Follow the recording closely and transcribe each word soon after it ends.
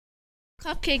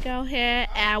Cupcake Girl here,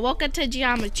 and welcome to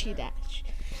Geometry Dash.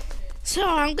 So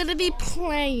I'm gonna be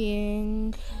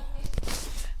playing.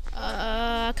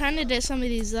 I kind of did some of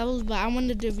these levels, but I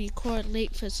wanted to record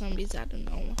late for some reason. I don't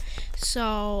know.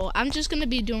 So I'm just gonna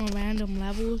be doing random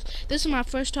levels. This is my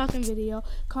first talking video.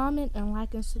 Comment and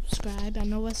like and subscribe. I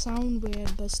know it sounds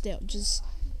weird, but still, just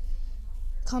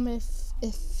comment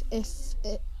if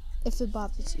it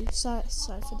bothers you. Sorry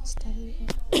for the stuttering.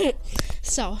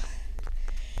 So.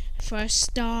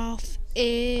 First off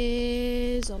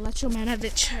is Electroman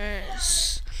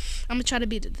Adventures. I'm gonna try to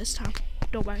beat it this time.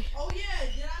 Don't worry. Oh yeah,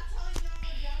 did I tell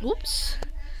y'all? Whoops.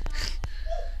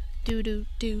 Do.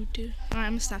 Alright,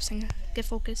 I'm gonna stop singing. Get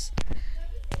focused.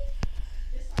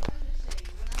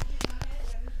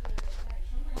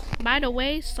 By the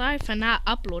way, sorry for not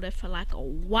uploading for like a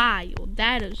while.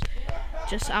 That is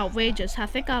just outrageous. I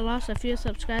think I lost a few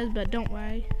subscribers, but don't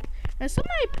worry. And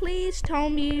somebody please tell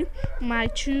me my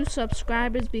true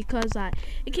subscribers, because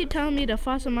it keep telling me the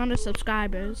false amount of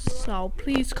subscribers. So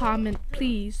please comment,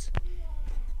 please.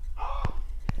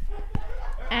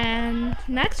 And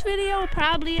next video,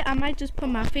 probably I might just put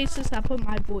my faces. I put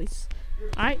my voice.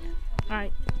 Alright,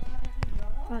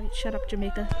 shut up,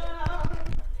 Jamaica.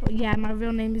 Oh, yeah, my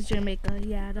real name is Jamaica.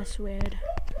 Yeah, that's weird.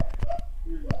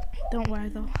 Don't worry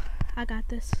though, I got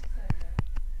this.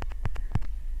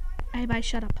 Everybody,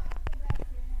 shut up.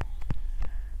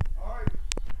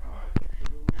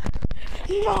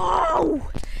 No!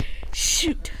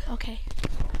 Shoot. Okay.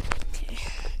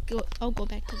 I'll go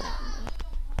back to that.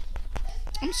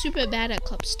 I'm super bad at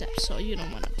club steps, so you don't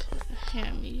want to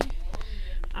hear me.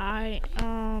 Alright,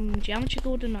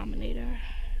 geometrical denominator.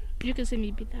 You can see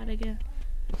me beat that again.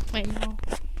 Wait, no.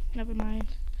 Never mind.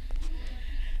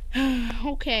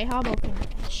 Okay, how about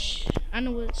finish? I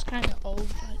know it's kind of old,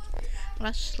 but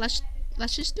let's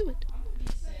just do it.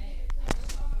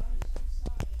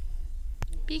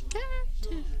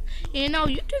 You know,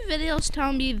 YouTube videos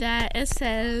tell me that it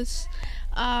says,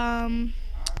 I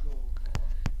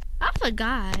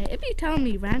forgot. It be telling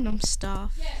me random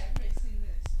stuff.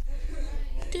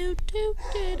 Do.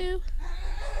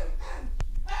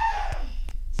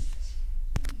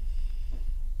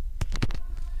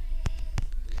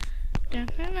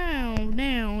 Now.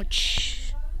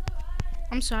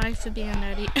 I'm sorry for being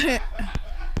nerdy.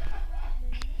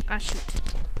 Ah, shoot.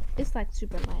 It's like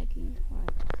super laggy.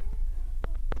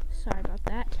 Sorry about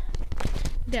that.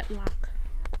 Deadlock.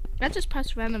 I just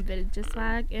pressed random video, just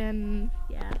lag, and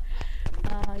yeah.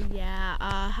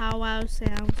 How I was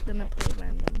saying I was gonna play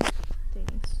random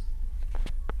things.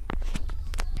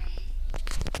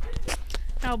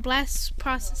 Now, blast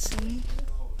processing.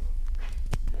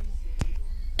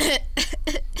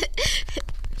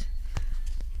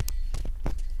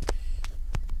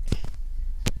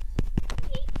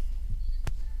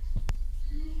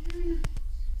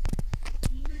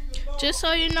 Just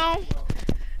so you know,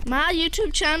 my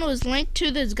YouTube channel is linked to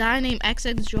this guy named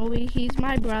XX Joey. He's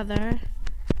my brother.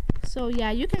 So yeah,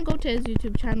 you can go to his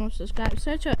YouTube channel, subscribe,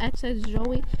 search for XX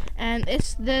Joey, and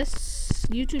it's this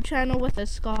YouTube channel with a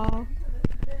skull.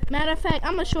 Matter of fact,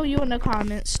 I'm gonna show you in the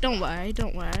comments. Don't worry.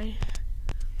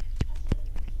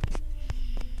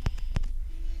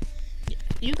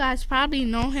 You guys probably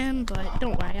know him, but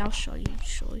don't worry, I'll show you.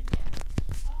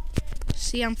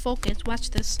 See, I'm focused.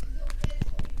 Watch this.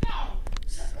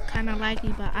 Kind of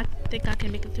laggy, but I think I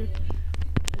can make it through.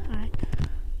 Alright.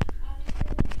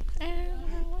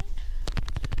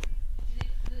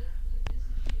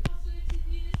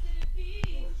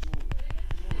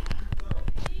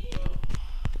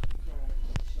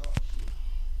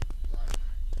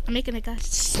 I'm making it,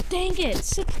 guys. Dang it,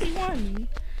 61.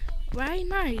 Right,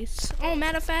 nice. Oh,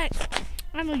 matter of fact,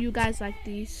 I know you guys like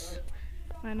these.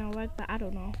 Might not work, but I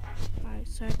don't know. Alright,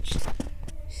 search.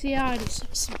 See, I already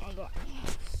small.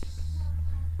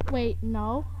 Wait,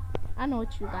 no. I know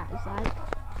what you guys like.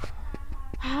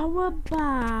 How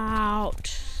about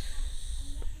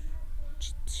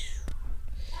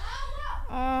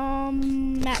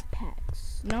map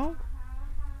packs? No?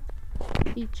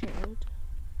 Be chilled.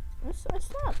 It's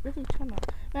not really trying.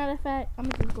 Matter of fact, I'm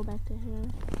gonna just go back to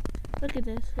here. Look at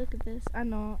this. I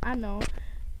know.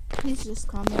 Please just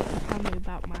comment and tell me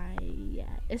about my,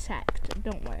 it's hacked.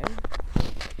 Don't worry.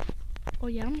 Oh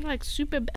yeah, I'm like super bad.